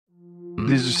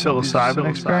These are psilocybin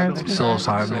experiences?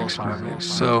 Psilocybin experience.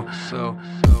 So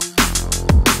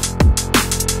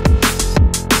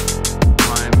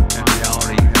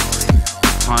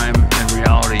time and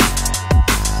reality,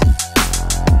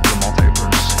 the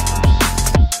multiverse,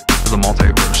 the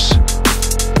multiverse,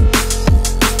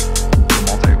 the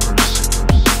multiverse,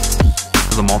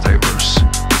 the multiverse,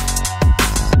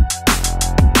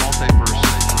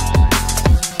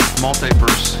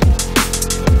 multiverse.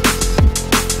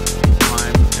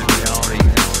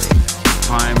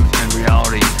 Time and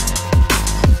reality,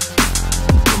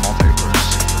 the multiverse.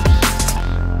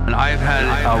 And I've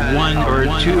had one or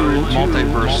two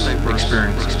multiverse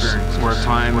experiences where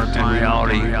time and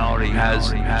reality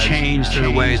has changed in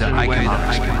a way that I cannot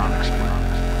explain.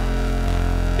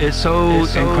 It's so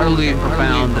incredibly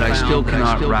profound that I still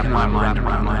cannot wrap my mind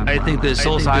around it. I think the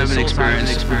psilocybin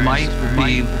experience might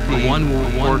be the one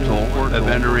portal of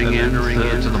entering into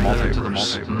the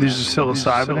multiverse. These are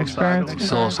psilocybin experiences?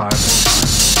 Psilocybin.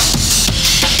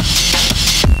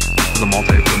 The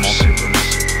multiverse.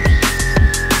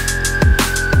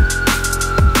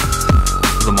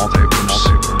 The multiverse.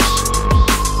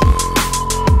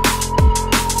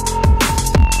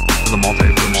 The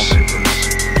multiverse.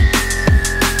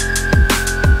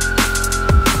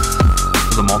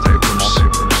 The multiverse.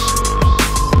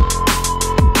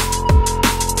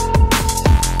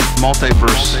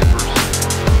 Multiverse.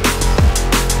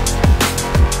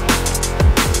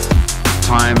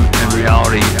 Time and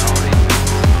reality.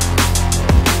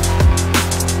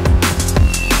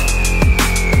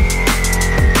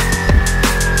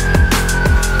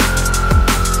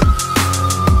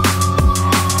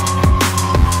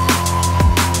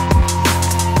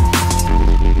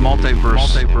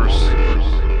 Multiverse.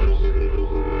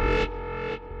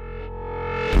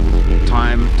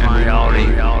 Time and reality.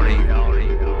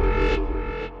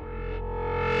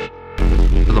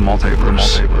 The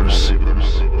multiverse. The multiverse.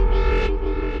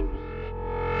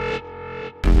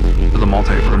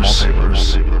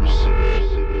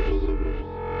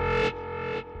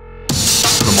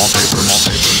 The multiverse.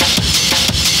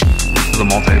 The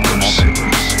multiverse.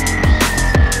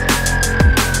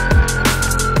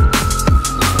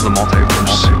 The multiverse.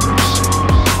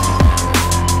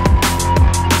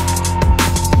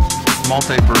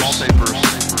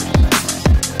 Multiverse.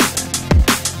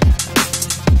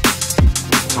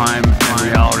 Time and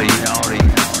reality.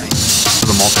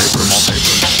 The multiverse.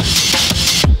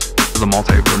 The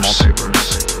multiverse.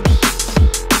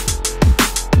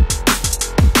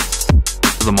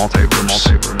 The multiverse.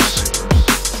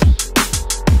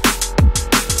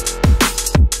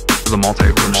 The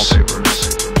multiverse.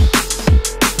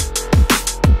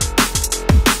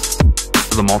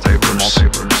 The multiverse.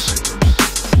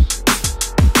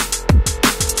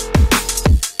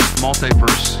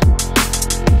 Multiverse.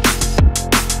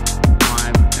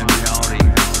 Time and reality.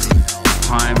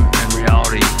 Time and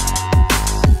reality.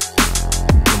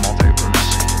 The multiverse.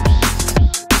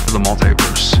 The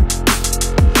multiverse.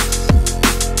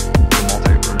 The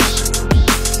multiverse.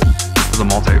 The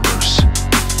multiverse.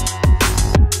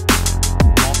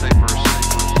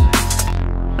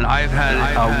 And I've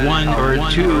had one or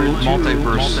two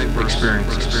multiverse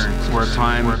experiences where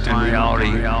time and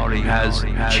reality has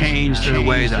changed in a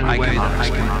way that I cannot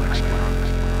explain.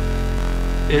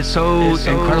 It's so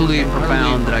incredibly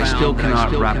profound that I still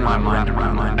cannot wrap my mind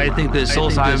around it. I think the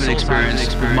psilocybin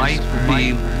experience might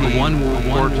be the one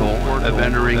portal of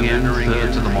entering into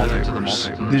the multiverse.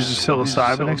 These are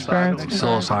psilocybin experiences?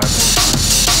 Psilocybin.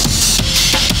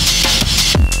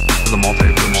 The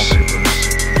multiverse.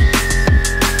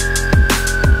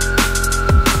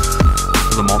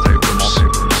 The multiverse.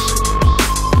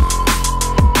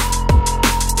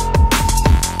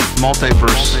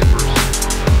 Multiverse.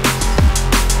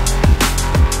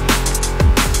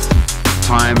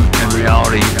 Time and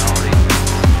reality.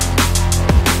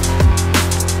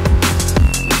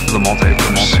 The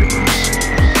multiverse.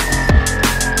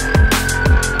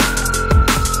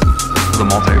 The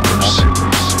multiverse.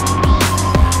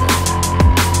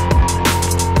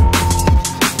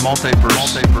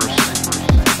 Multiverse.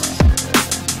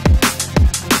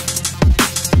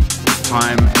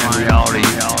 Time and reality.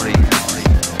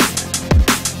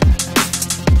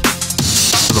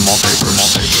 The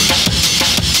multiverse.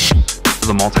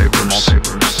 The multiverse.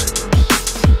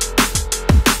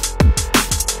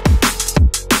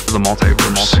 The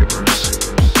multiverse.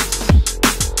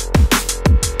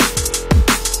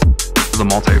 The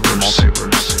multiverse.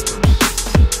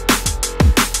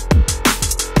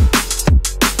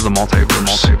 The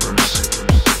multiverse.